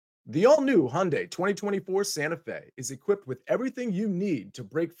The all-new Hyundai 2024 Santa Fe is equipped with everything you need to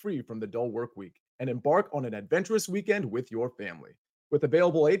break free from the dull work week and embark on an adventurous weekend with your family. With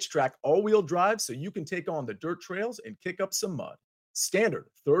available H-Track all-wheel drive so you can take on the dirt trails and kick up some mud. Standard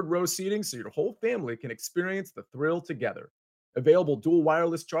third-row seating so your whole family can experience the thrill together. Available dual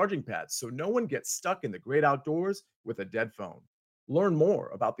wireless charging pads so no one gets stuck in the great outdoors with a dead phone. Learn more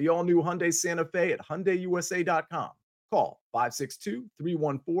about the all-new Hyundai Santa Fe at HyundaiUSA.com. Call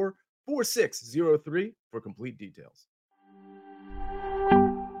 562-314-4603 for complete details.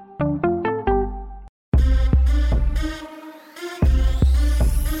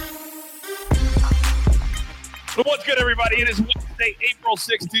 What's good, everybody? It is Wednesday, April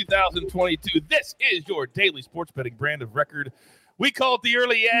 6, 2022. This is your daily sports betting brand of record. We call it the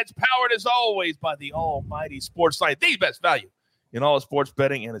Early Edge, powered as always by the almighty Sports Line, the best value in all of sports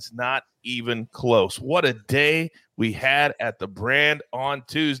betting, and it's not even close. What a day we had at the brand on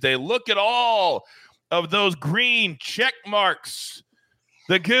Tuesday. Look at all of those green check marks.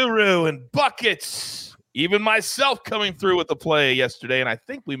 The Guru and Buckets, even myself coming through with the play yesterday, and I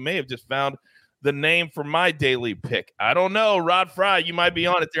think we may have just found the name for my daily pick. I don't know. Rod Fry, you might be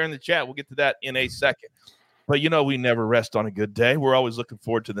on it there in the chat. We'll get to that in a second. But, you know, we never rest on a good day. We're always looking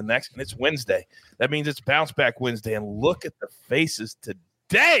forward to the next, and it's Wednesday. That means it's Bounce Back Wednesday, and look at the faces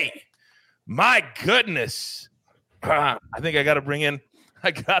today. My goodness. I think I got to bring in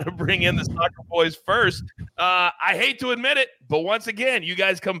the soccer boys first. I hate to admit it, but once again, you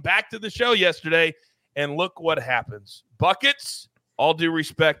guys come back to the show yesterday, and look what happens. Buckets, all due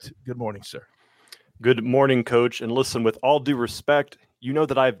respect, good morning, sir. Good morning, Coach. And listen, with all due respect, you know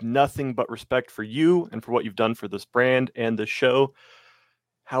that I have nothing but respect for you and for what you've done for this brand and the show.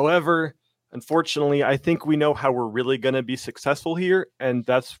 However, unfortunately, I think we know how we're really going to be successful here, and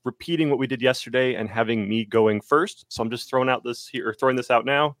that's repeating what we did yesterday and having me going first. So I'm just throwing this out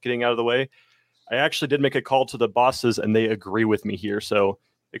now, getting out of the way. I actually did make a call to the bosses, and they agree with me here. So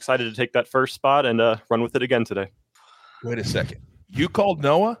excited to take that first spot and run with it again today. Wait a second. You called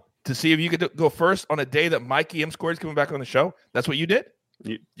Noah to see if you could go first on a day that Mikey M Squared is coming back on the show? That's what you did?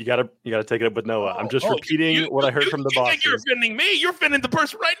 You gotta take it up with Noah. I'm just repeating what I heard from the bosses. You're offending me. You're offending the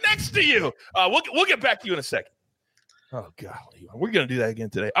person right next to you. We'll get back to you in a second. Oh, golly. We're going to do that again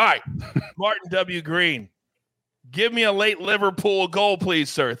today. All right. Martin W. Green, give me a late Liverpool goal,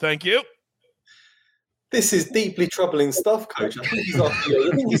 please, sir. Thank you. This is deeply troubling stuff, Coach. I think he's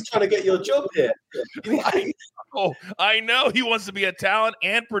trying to get your job here. I know he wants to be a talent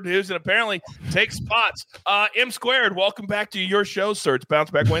and produce and apparently take spots. M Squared, welcome back to your show, sir. It's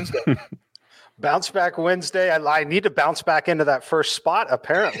Bounce Back Wednesday. Bounce Back Wednesday. I need to bounce back into that first spot,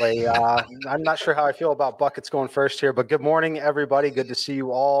 apparently. I'm not sure how I feel about Buckets going first here, but good morning, everybody. Good to see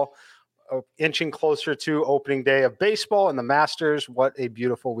you all inching closer to opening day of baseball and the Masters. What a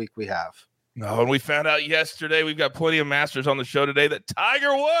beautiful week we have. No, and we found out yesterday, we've got plenty of Masters on the show today, that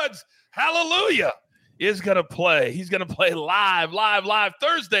Tiger Woods, hallelujah, is going to play. He's going to play live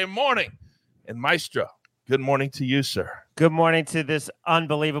Thursday morning. And Maestro, good morning to you, sir. Good morning to this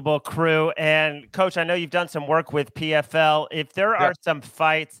unbelievable crew. And, Coach, I know you've done some work with PFL. If there are some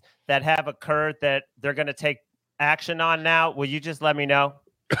fights that have occurred that they're going to take action on now, will you just let me know?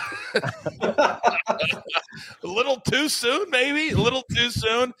 A little too soon, maybe. A little too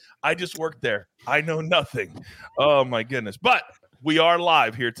soon. I just worked there. I know nothing. Oh, my goodness. But we are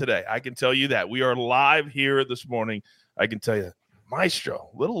live here today. I can tell you that. We are live here this morning. I can tell you, Maestro,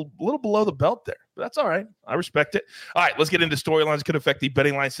 little below the belt there. But that's all right. I respect it. All right, let's get into storylines that could affect the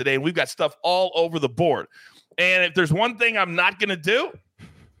betting lines today. And we've got stuff all over the board. And if there's one thing I'm not going to do,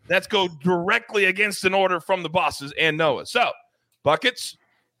 that's go directly against an order from the bosses and Noah. So, Buckets,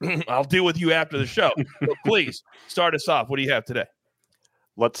 I'll deal with you after the show. So please start us off. What do you have today?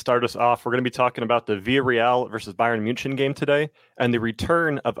 Let's start us off. We're going to be talking about the Villarreal versus Bayern Munich game today and the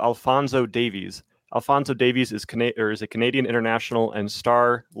return of Alphonso Davies. Alphonso Davies is a Canadian international and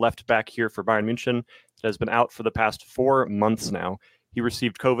star left back here for Bayern Munich that has been out for the past 4 months now. He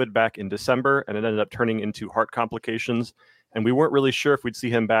received COVID back in December, and it ended up turning into heart complications. And we weren't really sure if we'd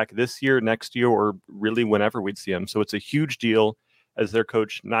see him back this year, next year, or really whenever we'd see him. So it's a huge deal. As their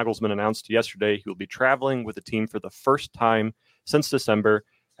coach Nagelsmann announced yesterday, he will be traveling with the team for the first time since December.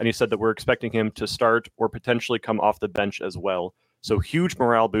 And he said that we're expecting him to start or potentially come off the bench as well. So huge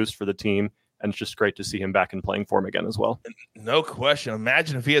morale boost for the team. And it's just great to see him back in playing form again as well. No question.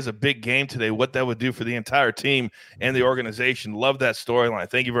 Imagine if he has a big game today, what that would do for the entire team and the organization. Love that storyline.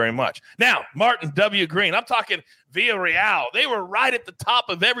 Thank you very much. Now, Martin W. Green, I'm talking Villarreal. They were right at the top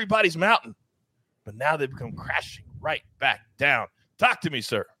of everybody's mountain, but now they've come crashing right back down. Talk to me,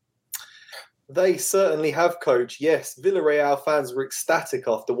 sir. They certainly have, Coach. Yes, Villarreal fans were ecstatic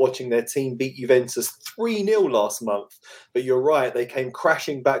after watching their team beat Juventus 3-0 last month. But you're right, they came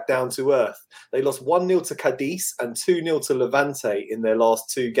crashing back down to earth. They lost 1-0 to Cadiz and 2-0 to Levante in their last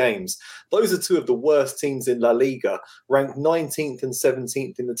 2 games. Those are 2 of the worst teams in La Liga, ranked 19th and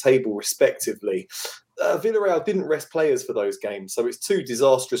 17th in the table respectively. Villarreal didn't rest players for those games, so it's 2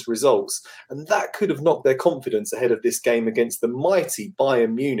 disastrous results, and that could have knocked their confidence ahead of this game against the mighty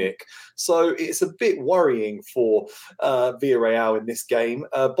Bayern Munich. So it's a bit worrying for Villarreal in this game.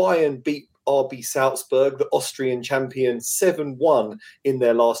 Bayern beat RB Salzburg, the Austrian champion, 7-1 in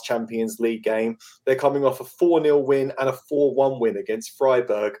their last Champions League game. They're coming off a 4-0 win and a 4-1 win against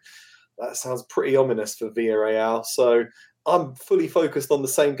Freiburg. That sounds pretty ominous for Villarreal, so I'm fully focused on the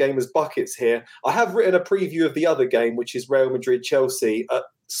same game as Buckets here. I have written a preview of the other game, which is Real Madrid-Chelsea at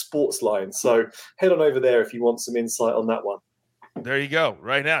Sportsline. So head on over there if you want some insight on that one. There you go.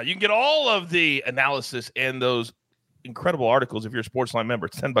 Right now, you can get all of the analysis and those incredible articles if you're a Sportsline member.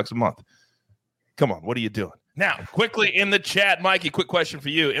 It's $10 a month. Come on, what are you doing? Now, quickly in the chat, Mikey, quick question for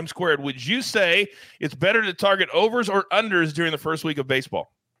you. M Squared, would you say it's better to target overs or unders during the first week of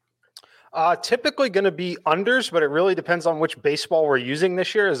baseball? Typically going to be unders, but it really depends on which baseball we're using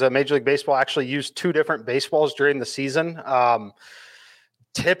this year, as Major League Baseball actually used 2 different baseballs during the season.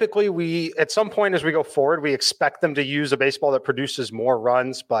 Typically, at some point as we go forward, we expect them to use a baseball that produces more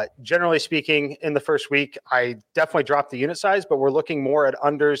runs. But generally speaking, in the first week, I definitely dropped the unit size, but we're looking more at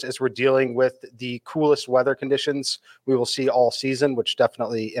unders as we're dealing with the coolest weather conditions we will see all season, which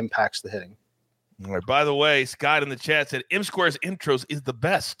definitely impacts the hitting. All right. By the way, Scott in the chat said M Square's intros is the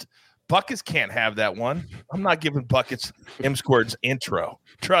best. Buckets can't have that one. I'm not giving Buckets M Squared's intro.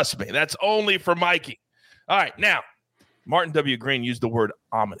 Trust me, that's only for Mikey. All right, now, Martin W. Green used the word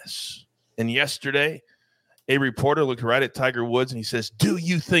ominous. And yesterday, a reporter looked right at Tiger Woods and he says, "Do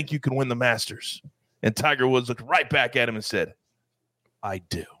you think you can win the Masters?" And Tiger Woods looked right back at him and said, "I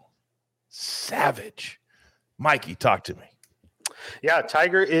do." Savage. Mikey, talk to me. Yeah,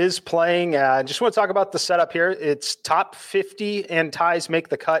 Tiger is playing. Just want to talk about the setup here. It's top 50 and ties make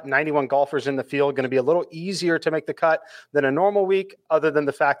the cut. 91 golfers in the field. Going to be a little easier to make the cut than a normal week, other than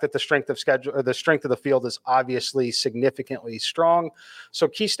the fact that the strength of schedule or the strength of the field is obviously significantly strong. So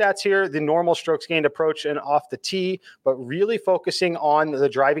key stats here: the normal strokes gained approach and off the tee, but really focusing on the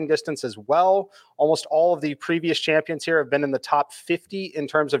driving distance as well. Almost all of the previous champions here have been in the top 50 in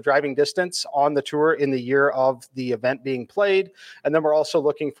terms of driving distance on the tour in the year of the event being played. And then we're also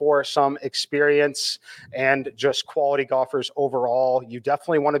looking for some experience and just quality golfers overall. You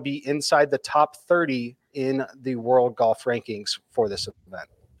definitely want to be inside the top 30 in the world golf rankings for this event.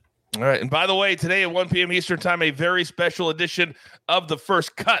 All right. And by the way, today at 1 p.m. Eastern time, a very special edition of The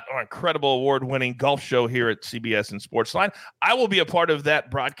First Cut, our incredible award-winning golf show here at CBS and Sportsline. I will be a part of that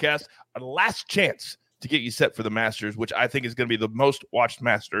broadcast, a last chance to get you set for the Masters, which I think is going to be the most watched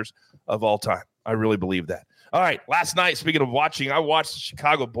Masters of all time. I really believe that. All right. Last night, speaking of watching, I watched the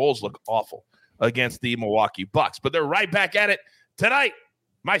Chicago Bulls look awful against the Milwaukee Bucks, but they're right back at it tonight.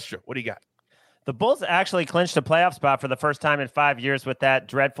 Maestro, what do you got? The Bulls actually clinched a playoff spot for the first time in 5 years with that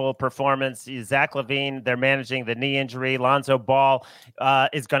dreadful performance. Zach LaVine, they're managing the knee injury. Lonzo Ball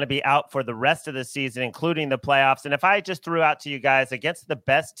is going to be out for the rest of the season, including the playoffs. And if I just threw out to you guys against the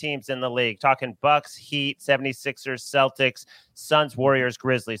best teams in the league, talking Bucks, Heat, 76ers, Celtics, Suns, Warriors,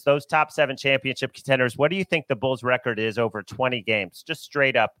 Grizzlies, those top 7 championship contenders, what do you think the Bulls' record is over 20 games? Just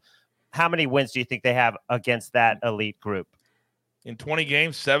straight up, how many wins do you think they have against that elite group? In 20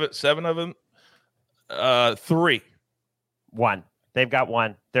 games, seven of them? 3. 1. They've got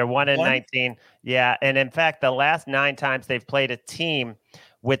 1. They're 1-19. Yeah. And in fact, the last 9 times they've played a team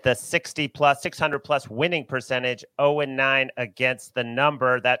with a 600 plus winning percentage, 0-9 against the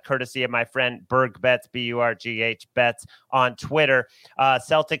number. That courtesy of my friend Berg Betts, BURGH Betts on Twitter.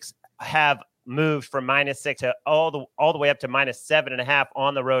 Celtics have moved from -6 to all the way up to -7.5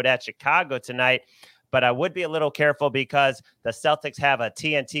 on the road at Chicago tonight. But I would be a little careful because the Celtics have a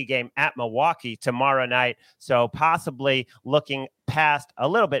TNT game at Milwaukee tomorrow night. So possibly looking a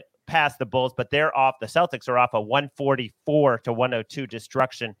little bit past the Bulls, but they're off. The Celtics are off a 144-102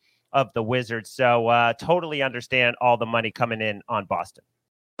 destruction of the Wizards. So totally understand all the money coming in on Boston.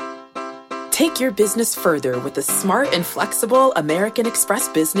 Take your business further with the smart and flexible American Express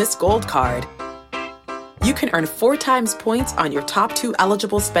Business Gold Card. You can earn 4 times points on your top 2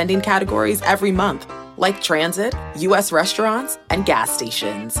 eligible spending categories every month, like transit, U.S. restaurants, and gas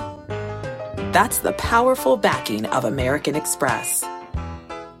stations. That's the powerful backing of American Express.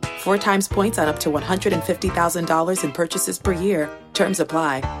 4 times points on up to $150,000 in purchases per year. Terms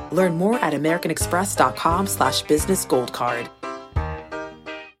apply. Learn more at americanexpress.com/businessgoldcard.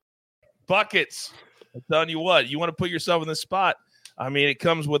 Buckets. I'm telling you what, you want to put yourself in this spot. I mean, it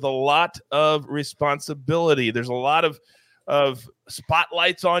comes with a lot of responsibility. There's a lot of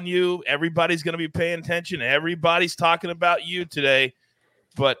spotlights on you. Everybody's going to be paying attention. Everybody's talking about you today.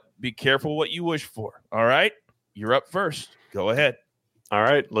 But be careful what you wish for. All right? You're up first. Go ahead. All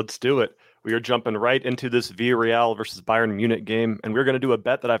right, let's do it. We are jumping right into this Villarreal versus Bayern Munich game, and we're going to do a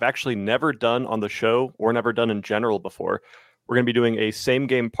bet that I've actually never done on the show or never done in general before. We're going to be doing a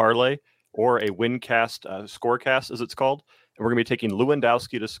same-game parlay or a win-cast, scorecast, as it's called, and we're going to be taking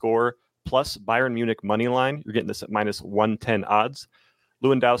Lewandowski to score plus Bayern Munich money line. You're getting this at minus 110 odds.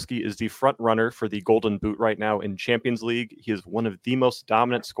 Lewandowski is the front runner for the Golden Boot right now in Champions League. He is one of the most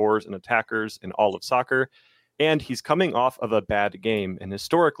dominant scorers and attackers in all of soccer, and he's coming off of a bad game. And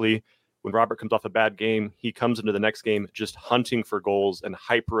historically, when Robert comes off a bad game, he comes into the next game just hunting for goals and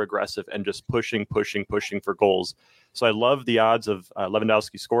hyper aggressive and just pushing for goals. So I love the odds of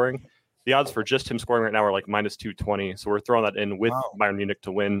Lewandowski scoring. The odds for just him scoring right now are like minus 220. So we're throwing that in with Bayern Munich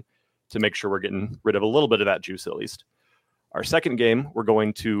to win to make sure we're getting rid of a little bit of that juice at least. Our second game, we're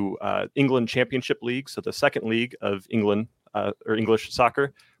going to England Championship League. So the second league of England or English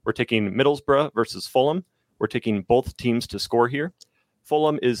soccer. We're taking Middlesbrough versus Fulham. We're taking both teams to score here.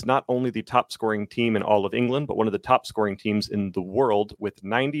 Fulham is not only the top scoring team in all of England, but one of the top scoring teams in the world with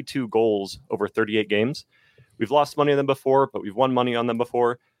 92 goals over 38 games. We've lost money on them before, but we've won money on them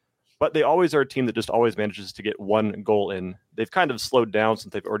before. But they always are a team that just always manages to get one goal in. They've kind of slowed down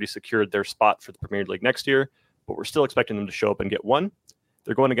since they've already secured their spot for the Premier League next year, but we're still expecting them to show up and get one.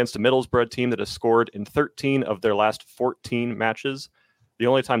 They're going against a Middlesbrough team that has scored in 13 of their last 14 matches. The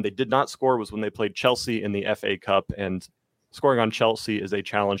only time they did not score was when they played Chelsea in the FA Cup, and scoring on Chelsea is a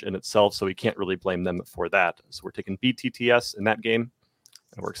challenge in itself, so we can't really blame them for that. So we're taking BTTS in that game,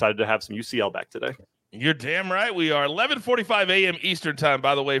 and we're excited to have some UCL back today. You're damn right we are. 11:45 a.m. Eastern time,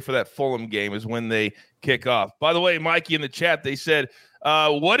 by the way, for that Fulham game is when they kick off. By the way, Mikey, in the chat, they said,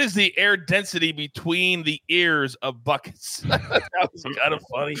 what is the air density between the ears of buckets? That was kind of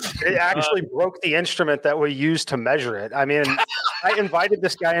funny. It actually broke the instrument that we used to measure it. I mean, I invited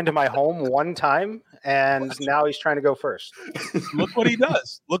this guy into my home one time, and now he's trying to go first. Look what he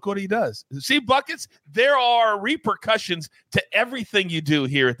does. Look what he does. See, buckets, there are repercussions to everything you do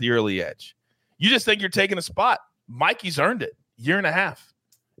here at the Early Edge. You just think you're taking a spot. Mikey's earned it. Year and a half,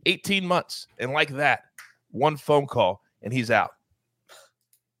 18 months. And like that, one phone call, and he's out.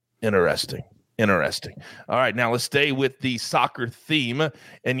 Interesting. All right, now let's stay with the soccer theme.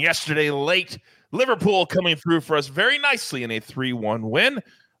 And yesterday late, Liverpool coming through for us very nicely in a 3-1 win.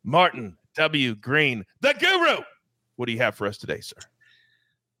 Martin W. Green, the guru. What do you have for us today, sir?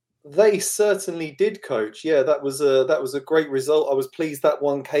 They certainly did, Coach. Yeah, that was a great result. I was pleased that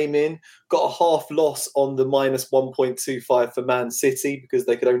one came in. Got a half loss on the minus 1.25 for Man City because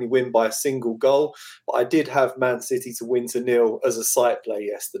they could only win by a single goal. But I did have Man City to win to 0 as a side play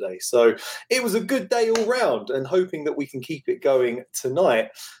yesterday. So it was a good day all round and hoping that we can keep it going tonight.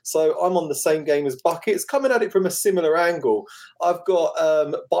 So I'm on the same game as Buckets, coming at it from a similar angle. I've got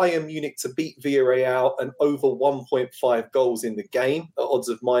Bayern Munich to beat Villarreal and over 1.5 goals in the game at odds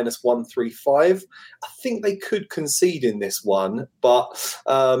of minus 135. I think they could concede in this one, but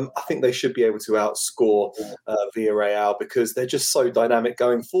I think they should be able to outscore Villarreal because they're just so dynamic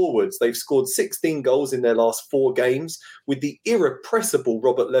going forwards. They've scored 16 goals in their last 4 games with the irrepressible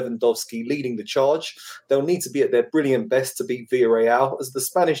Robert Lewandowski leading the charge. They'll need to be at their brilliant best to beat Villarreal as the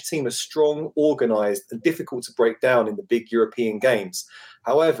Spanish team is strong, organised and difficult to break down in the big European games.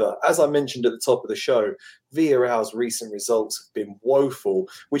 However, as I mentioned at the top of the show, Villarreal's recent results have been woeful,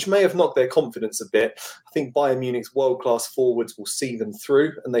 which may have knocked their confidence a bit. I think Bayern Munich's world-class forwards will see them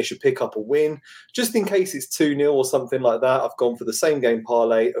through and they should pick up a win. Just in case it's 2-0 or something like that, I've gone for the same game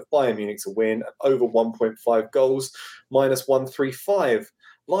parlay of Bayern Munich to win at over 1.5 goals, minus 135.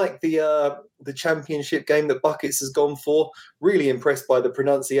 Like the championship game that Buckets has gone for. Really impressed by the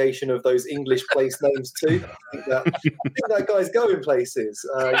pronunciation of those English place names too. I think that guy's going places.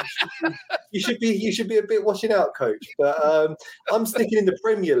 You should be a bit watching out, Coach. But I'm sticking in the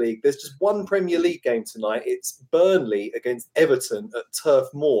Premier League. There's just one Premier League game tonight. It's Burnley against Everton at Turf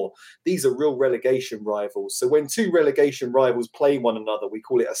Moor. These are real relegation rivals. So when 2 relegation rivals play one another, we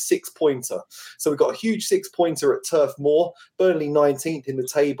call it a 6-pointer. So we've got a huge 6-pointer at Turf Moor. Burnley 19th in the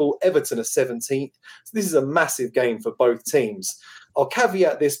table, Everton are 17th. So this is a massive game for both teams. I'll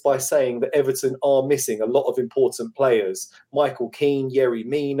caveat this by saying that Everton are missing a lot of important players. Michael Keane, Yerry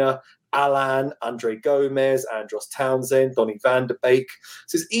Mina, Alan, Andre Gomez, Andros Townsend, Donny van der Beek.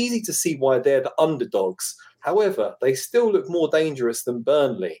 So it's easy to see why they're the underdogs. However, they still look more dangerous than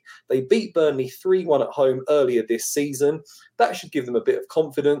Burnley. They beat Burnley 3-1 at home earlier this season. That should give them a bit of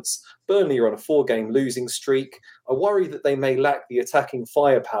confidence. Burnley are on a 4-game losing streak. I worry that they may lack the attacking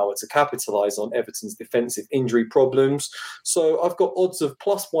firepower to capitalise on Everton's defensive injury problems. So I've got odds of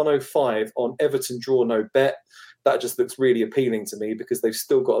plus 105 on Everton draw no bet. That just looks really appealing to me because they've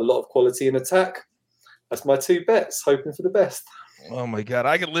still got a lot of quality in attack. That's my 2 bets, hoping for the best. Oh, my God.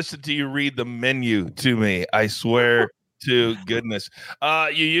 I could listen to you read the menu to me. I swear to goodness.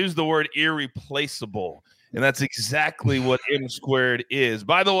 You use the word irreplaceable, and that's exactly what M squared is.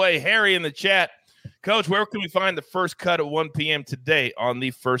 By the way, Harry in the chat, Coach, where can we find the First Cut at 1 p.m. today on the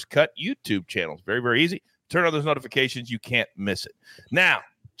First Cut YouTube channel? It's very, very easy. Turn on those notifications. You can't miss it. Now,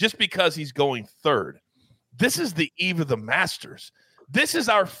 just because he's going third, this is the eve of the Masters. This is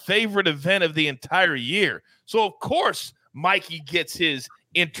our favorite event of the entire year. So, of course, Mikey gets his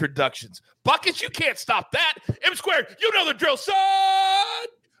introductions. Buckets, you can't stop that. M squared, you know the drill, son.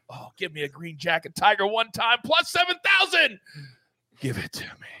 Oh, give me a green jacket, Tiger, one time, plus 7,000. Give it to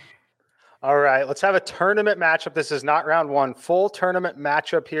me. All right, let's have a tournament matchup. This is not round one. Full tournament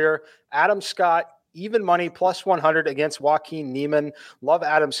matchup here. Adam Scott, even money, plus 100 against Joaquin Niemann. Love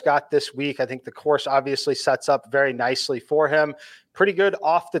Adam Scott this week. I think the course obviously sets up very nicely for him. Pretty good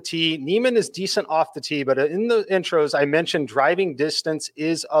off the tee. Niemann is decent off the tee, but in the intros, I mentioned driving distance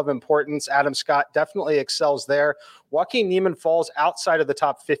is of importance. Adam Scott definitely excels there. Joaquin Niemann falls outside of the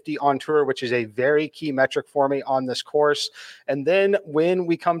top 50 on tour, which is a very key metric for me on this course. And then when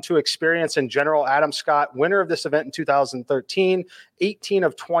we come to experience in general, Adam Scott, winner of this event in 2013, 18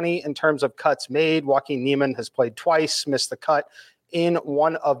 of 20 in terms of cuts made. Joaquin Niemann has played twice, missed the cut in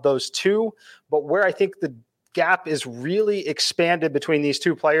one of those 2. But where I think the gap is really expanded between these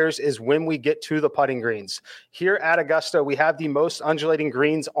 2 players is when we get to the putting greens. Here at Augusta, we have the most undulating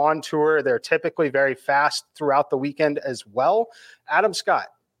greens on tour. They're typically very fast throughout the weekend as well. Adam Scott,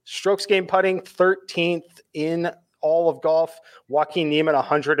 strokes gained putting 13th in all of golf. Joaquin Niemann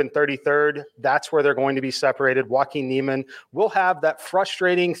 133rd. That's where they're going to be separated. Joaquin Niemann will have that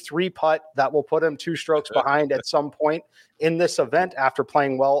frustrating 3-putt that will put him 2 strokes behind at some point in this event after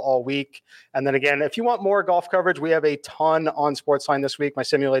playing well all week. And then again, if you want more golf coverage, we have a ton on Sportsline this week. My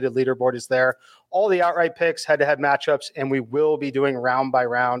simulated leaderboard is there. All the outright picks, head-to-head matchups, and we will be doing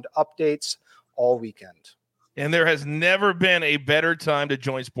round-by-round updates all weekend. And there has never been a better time to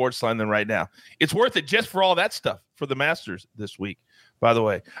join Sportsline than right now. It's worth it just for all that stuff for the Masters this week, by the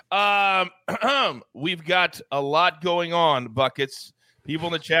way. We've got a lot going on, Buckets. People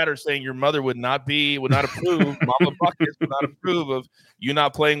in the chat are saying your mother would not approve, Mama Buckets would not approve of you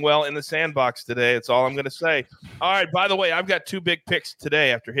not playing well in the sandbox today. That's all I'm going to say. All right, by the way, I've got 2 big picks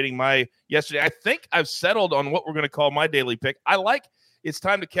today after hitting my yesterday. I think I've settled on what we're going to call my daily pick. I like it's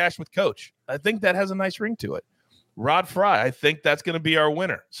time to cash with Coach. I think that has a nice ring to it. Rod Fry, I think that's going to be our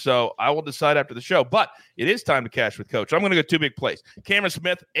winner. So I will decide after the show. But it is time to cash with Coach. I'm going to go 2 big plays. Cameron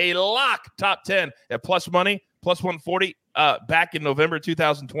Smith, a lock, top 10 at plus money, plus 140 back in November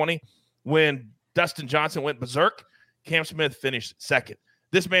 2020 when Dustin Johnson went berserk. Cam Smith finished second.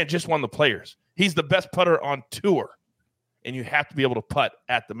 This man just won the Players. He's the best putter on tour. And you have to be able to putt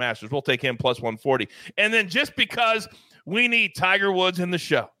at the Masters. We'll take him plus 140. And then just because we need Tiger Woods in the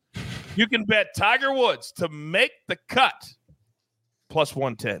show, you can bet Tiger Woods to make the cut plus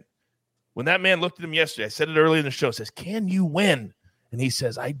 110. When that man looked at him yesterday, I said it earlier in the show, says, can you win? And he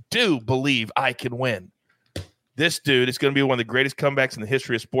says, I do believe I can win. This dude is going to be one of the greatest comebacks in the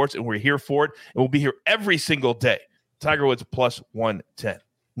history of sports, and we're here for it, and we'll be here every single day. Tiger Woods plus 110.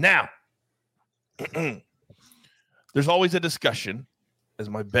 Now, there's always a discussion as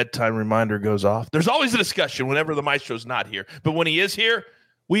my bedtime reminder goes off. There's always a discussion whenever the Maestro's not here. But when he is here,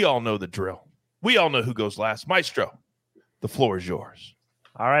 we all know the drill. We all know who goes last. Maestro, the floor is yours.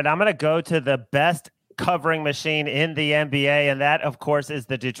 All right, I'm going to go to the best covering machine in the NBA, and that, of course, is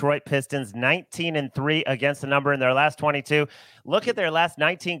the Detroit Pistons, 19-3 against the number in their last 22. Look at their last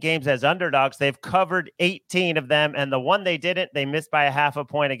 19 games as underdogs. They've covered 18 of them, and the one they didn't, they missed by a half a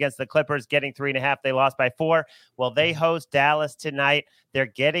point against the Clippers, getting 3.5. They lost by 4. Well, they host Dallas tonight. They're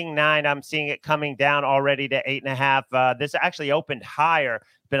getting 9. I'm seeing it coming down already to 8.5. This actually opened higher.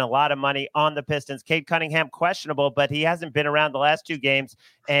 Been a lot of money on the Pistons. Cade Cunningham questionable, but he hasn't been around the last 2 games,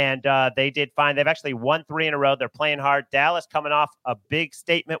 and they did fine. They've actually won 3 in a row. They're playing hard. Dallas coming off a big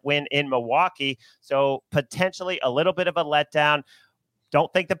statement win in Milwaukee, so potentially a little bit of a letdown.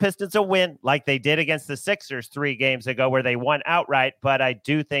 Don't think the Pistons will win like they did against the Sixers 3 games ago where they won outright, but I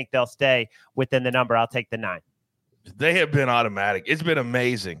do think they'll stay within the number. I'll take the 9. They have been automatic. It's been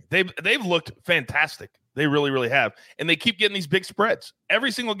amazing. They've looked fantastic. They really, really have. And they keep getting these big spreads.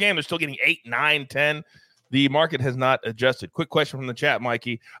 Every single game, they're still getting 8, 9, 10. The market has not adjusted. Quick question from the chat,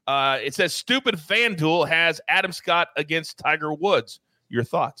 Mikey. It says stupid FanDuel has Adam Scott against Tiger Woods. Your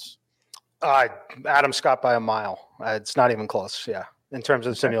thoughts? Adam Scott by a mile. It's not even close. Yeah. In terms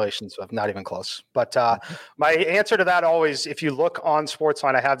of simulations, not even close. But my answer to that always, if you look on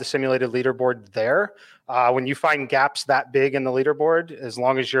Sportsline, I have the simulated leaderboard there. When you find gaps that big in the leaderboard, as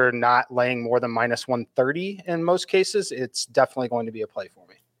long as you're not laying more than minus 130 in most cases, it's definitely going to be a play for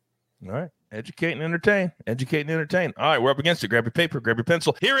me. All right. Educate and entertain. Educate and entertain. All right. We're up against it. Grab your paper. Grab your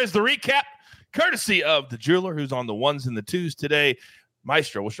pencil. Here is the recap, courtesy of the jeweler who's on the ones and the twos today.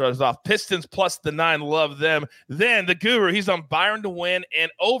 Maestro will start us off. Pistons plus the 9. Love them. Then the Guru, he's on Byron to win and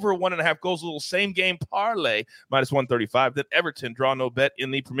over 1.5 goals. A little same game parlay, minus 135. Then Everton, draw no bet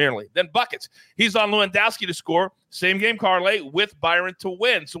in the Premier League. Then Buckets, he's on Lewandowski to score. Same game parlay with Byron to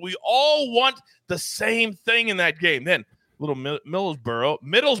win. So we all want the same thing in that game. Then little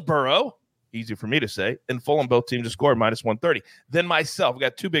Middlesbrough, easy for me to say, and Fulham, both teams to score, minus 130. Then myself, we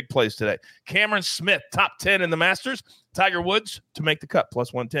got 2 big plays today. Cameron Smith, top 10 in the Masters. Tiger Woods to make the cut,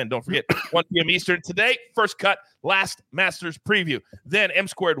 plus 110. Don't forget, 1 p.m. Eastern today. First cut, last Masters preview. Then M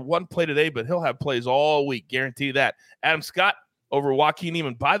Squared, 1 play today, but he'll have plays all week. Guarantee that. Adam Scott over Joaquin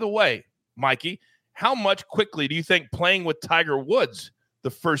Niemann. By the way, Mikey, how much quickly do you think playing with Tiger Woods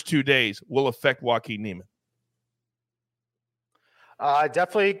the first 2 days will affect Joaquin Niemann?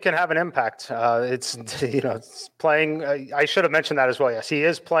 Definitely can have an impact. It's playing. I should have mentioned that as well. Yes, he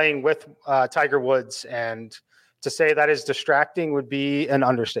is playing with Tiger Woods, and to say that is distracting would be an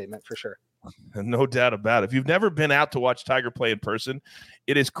understatement for sure. No doubt about it. If you've never been out to watch Tiger play in person,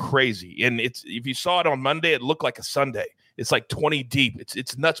 it is crazy. And it's if you saw it on Monday, it looked like a Sunday. It's like 20 deep.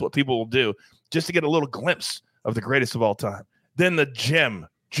 It's nuts what people will do just to get a little glimpse of the greatest of all time. Then the gem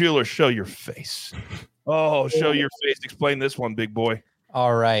jeweler, show your face. Oh, show your face. Explain this one, big boy.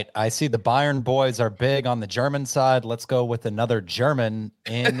 All right. I see the Bayern boys are big on the German side. Let's go with another German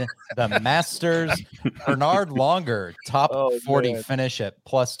in the Masters. Bernard Longer, top 40 finish at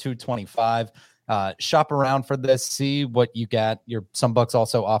plus 225. Shop around for this. See what you got. Some books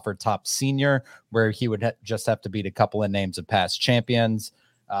also offer top senior, where he would just have to beat a couple of names of past champions.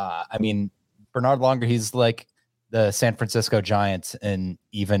 Bernard Longer, he's like the San Francisco Giants in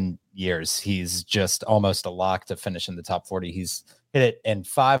even years. He's just almost a lock to finish in the top 40. He's hit it in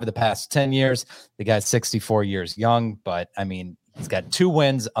 5 of the past 10 years. The guy's 64 years young, but he's got 2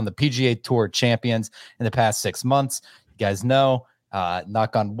 wins on the PGA Tour Champions in the past 6 months. You guys know,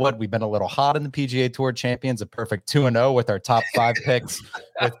 knock on wood, we've been a little hot in the PGA Tour Champions, a perfect 2-0 with our top 5 picks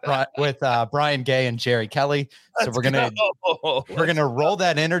with Brian Gay and Jerry Kelly. So we're gonna roll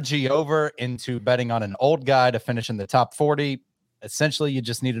that energy over into betting on an old guy to finish in the top 40. Essentially, you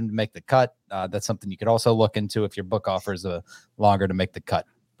just need him to make the cut. That's something you could also look into if your book offers a Longer to make the cut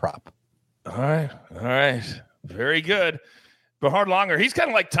prop. All right. Very good. Bernard Longer, he's kind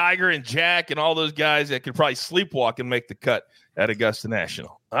of like Tiger and Jack and all those guys that could probably sleepwalk and make the cut at Augusta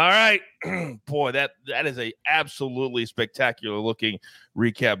National. All right. Boy, that is a absolutely spectacular looking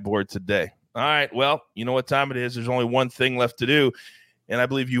recap board today. All right. Well, you know what time it is. There's only one thing left to do. And I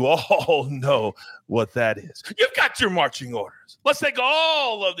believe you all know what that is. You've got your marching orders. Let's take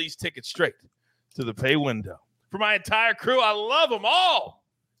all of these tickets straight to the pay window. For my entire crew, I love them all.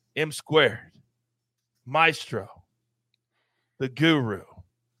 M Squared, Maestro, the Guru,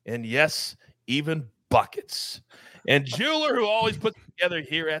 and yes, even Buckets. And Jeweler, who always puts together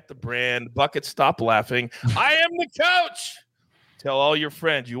here at the brand. Buckets, stop laughing. I am the coach. Tell all your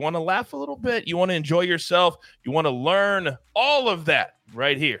friends. You want to laugh a little bit? You want to enjoy yourself? You want to learn all of that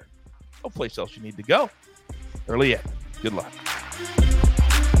right here. No place else you need to go. Early Ed. Good luck.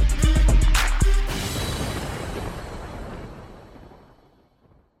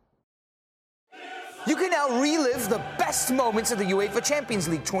 You can now relive the best moments of the UEFA Champions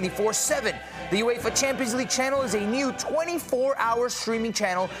League 24/7. The UEFA Champions League channel is a new 24-hour streaming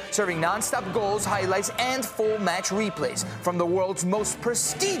channel serving non-stop goals, highlights, and full match replays from the world's most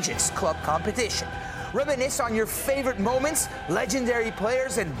prestigious club competition. Reminisce on your favorite moments, legendary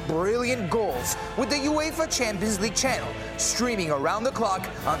players, and brilliant goals with the UEFA Champions League channel, streaming around the clock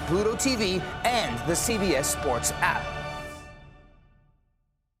on Pluto TV and the CBS Sports app.